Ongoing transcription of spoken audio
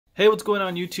Hey, what's going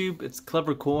on YouTube? It's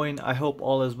Clever Coin. I hope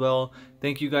all is well.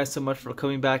 Thank you guys so much for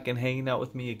coming back and hanging out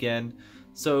with me again.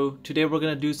 So today we're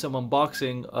gonna do some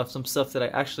unboxing of some stuff that I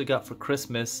actually got for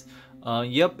Christmas.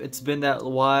 Yep, it's been that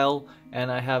while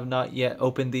and I have not yet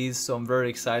opened these, so I'm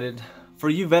very excited. For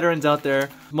you veterans out there,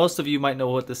 most of you might know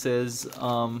what this is.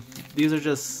 These are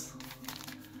just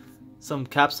some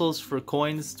capsules for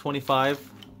coins,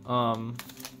 25. I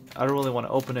don't really want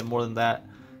to open it more than that.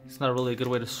 It's not really a good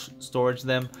way to storage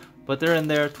them, but they're in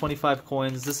there, 25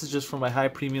 coins. This is just for my high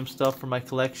premium stuff for my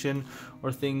collection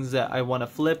or things that I want to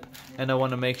flip and I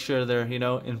want to make sure they're, you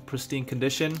know, in pristine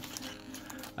condition.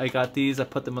 I got these, I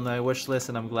put them on my wish list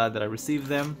and I'm glad that I received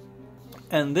them.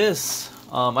 And this,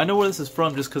 I know where this is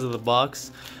from just because of the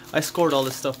box. I scored all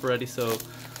this stuff already, so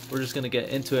we're just gonna get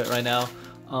into it right now.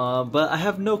 But I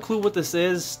have no clue what this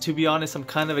is. To be honest, I'm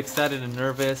kind of excited and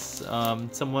nervous.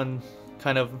 Someone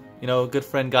kind of, you know, a good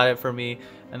friend got it for me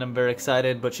and I'm very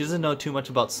excited, but she doesn't know too much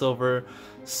about silver,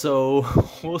 so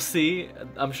we'll see.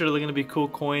 I'm sure they're gonna be cool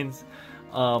coins.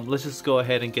 Let's just go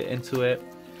ahead and get into it.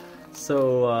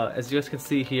 So as you guys can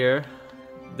see here,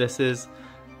 this is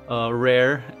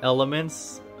rare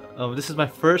elements. This is my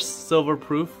first silver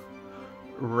proof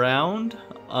round.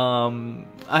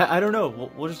 I don't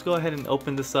know, we'll just go ahead and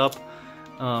open this up.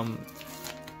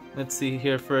 Let's see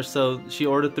here first. So she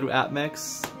ordered through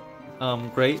APMEX.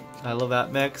 Great, I love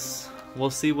APMEX. We'll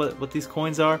see what these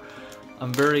coins are.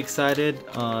 I'm very excited.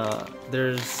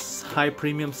 There's high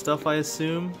premium stuff, I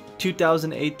assume.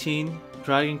 2018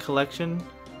 Dragon Collection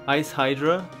Ice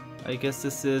Hydra. I guess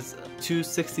this is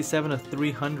 267 of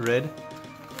 300.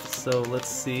 So let's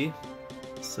see.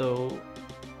 So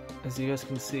as you guys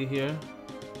can see here,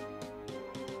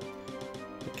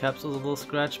 the capsule's a little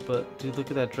scratched, but dude,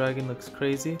 look at that dragon, looks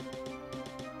crazy.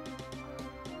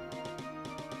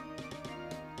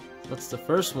 That's the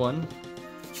first one,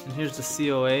 and here's the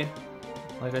COA,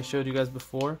 like I showed you guys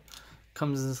before.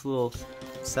 Comes in this little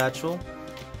satchel.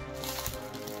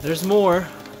 There's more.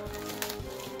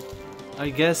 I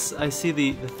guess I see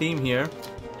the theme here.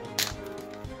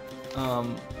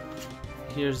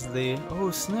 Here's the, oh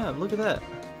snap, look at that.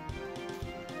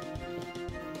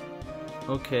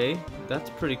 Okay, that's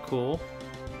pretty cool.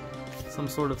 Some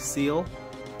sort of seal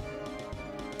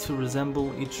to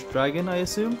resemble each dragon, I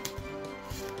assume.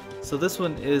 So this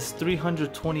one is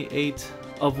 328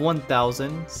 of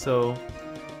 1000, so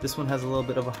this one has a little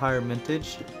bit of a higher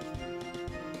mintage.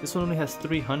 This one only has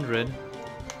 300.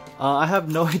 I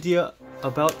have no idea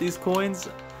about these coins,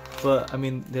 but I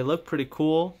mean, they look pretty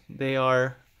cool. They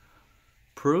are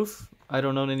proof. I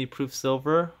don't own any proof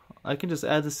silver. I can just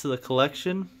add this to the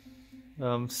collection.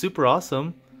 Super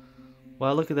awesome.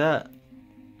 Wow, look at that.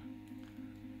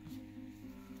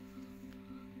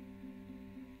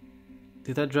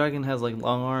 Dude, that dragon has like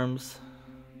long arms.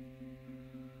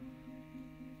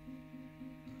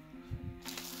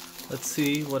 Let's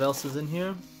see what else is in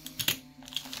here.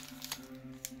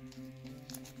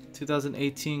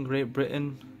 2018 Great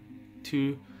Britain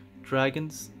 2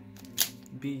 Dragons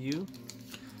BU.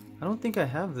 I don't think I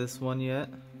have this one yet.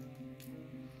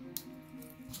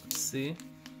 Let's see.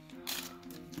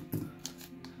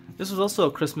 This was also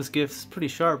a Christmas gift. It's pretty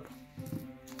sharp.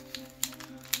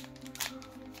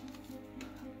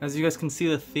 As you guys can see,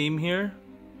 the theme here,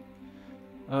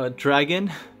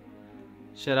 dragon.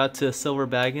 Shout out to Silver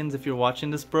Baggins if you're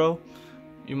watching this, bro.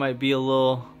 You might be a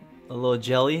little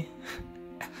jelly.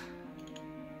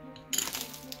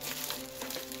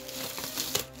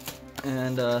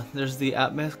 And there's the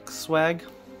APMEX swag.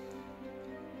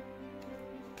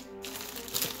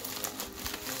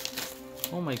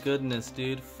 Oh my goodness,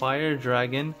 dude, Fire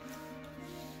Dragon.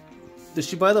 Did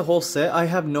she buy the whole set? I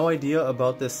have no idea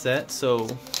about this set, so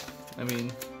I mean,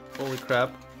 holy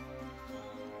crap.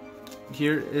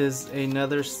 Here is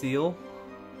another seal,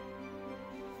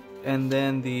 and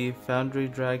then the Foundry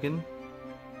Dragon,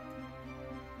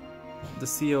 the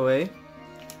COA,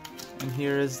 and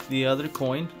here is the other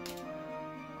coin.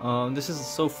 This is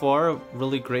so far a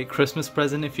really great Christmas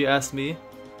present if you ask me.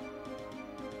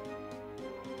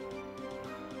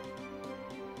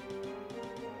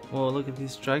 Whoa, look at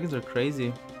these dragons, are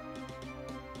crazy.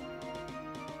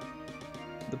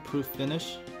 The proof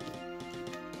finish.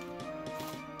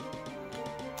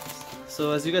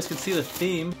 So as you guys can see, the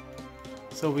theme.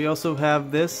 So we also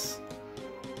have this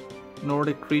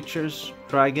Nordic Creatures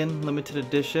Dragon limited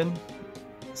edition,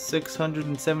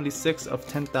 676 of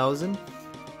 10,000.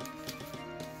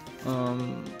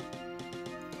 I'm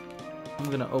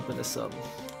gonna open this up.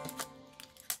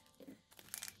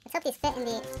 Let's hope these fit in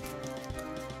the...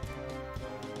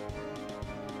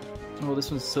 Oh,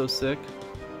 this one's so sick.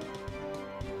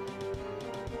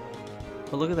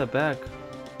 Oh, look at that back.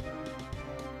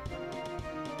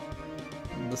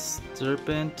 The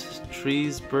serpent,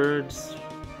 trees, birds,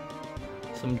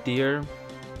 some deer,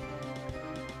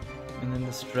 and then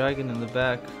this dragon in the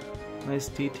back. Nice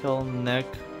detail neck.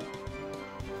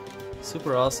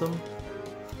 Super awesome.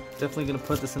 Definitely gonna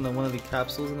put this into one of the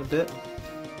capsules in a bit.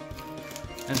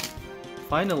 And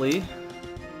finally,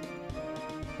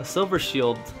 a silver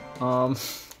shield.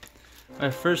 My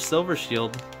first silver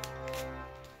shield.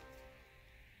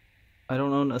 I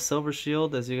don't own a silver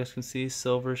shield, as you guys can see.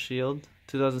 Silver shield,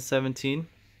 2017.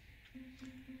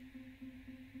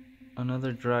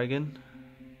 Another dragon.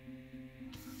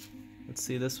 Let's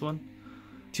see this one.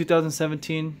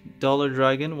 2017 Dollar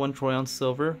Dragon, 1 troy ounce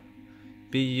silver,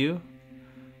 BU.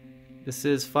 This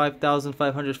is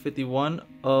 5,551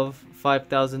 of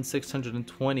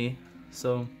 5,620.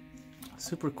 So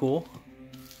super cool.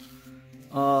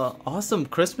 Awesome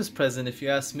Christmas present if you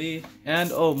ask me.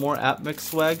 And oh, more app mix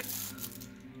swag.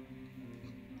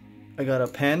 I got a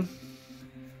pen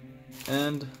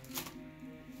and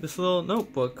this little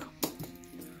notebook.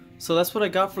 So that's what I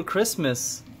got for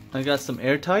Christmas. I got some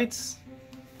airtights.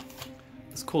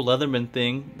 This cool Leatherman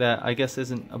thing that I guess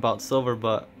isn't about silver,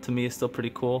 but to me it's still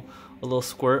pretty cool. A little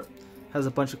squirt. Has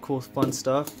a bunch of cool fun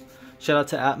stuff. Shout out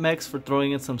to AppMex for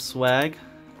throwing in some swag.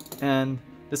 And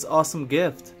this awesome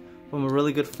gift from a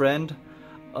really good friend.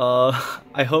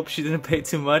 I hope she didn't pay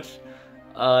too much.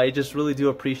 I just really do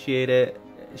appreciate it.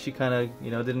 She kind of,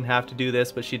 you know, didn't have to do this,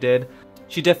 but she did.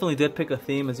 She definitely did pick a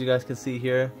theme, as you guys can see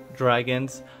here,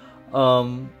 dragons.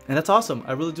 And that's awesome.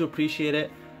 I really do appreciate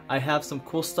it. I have some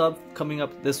cool stuff coming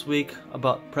up this week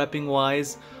about prepping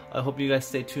wise. I hope you guys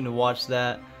stay tuned to watch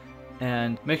that.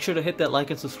 And make sure to hit that like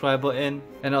and subscribe button.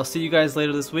 And I'll see you guys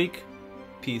later this week.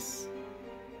 Peace.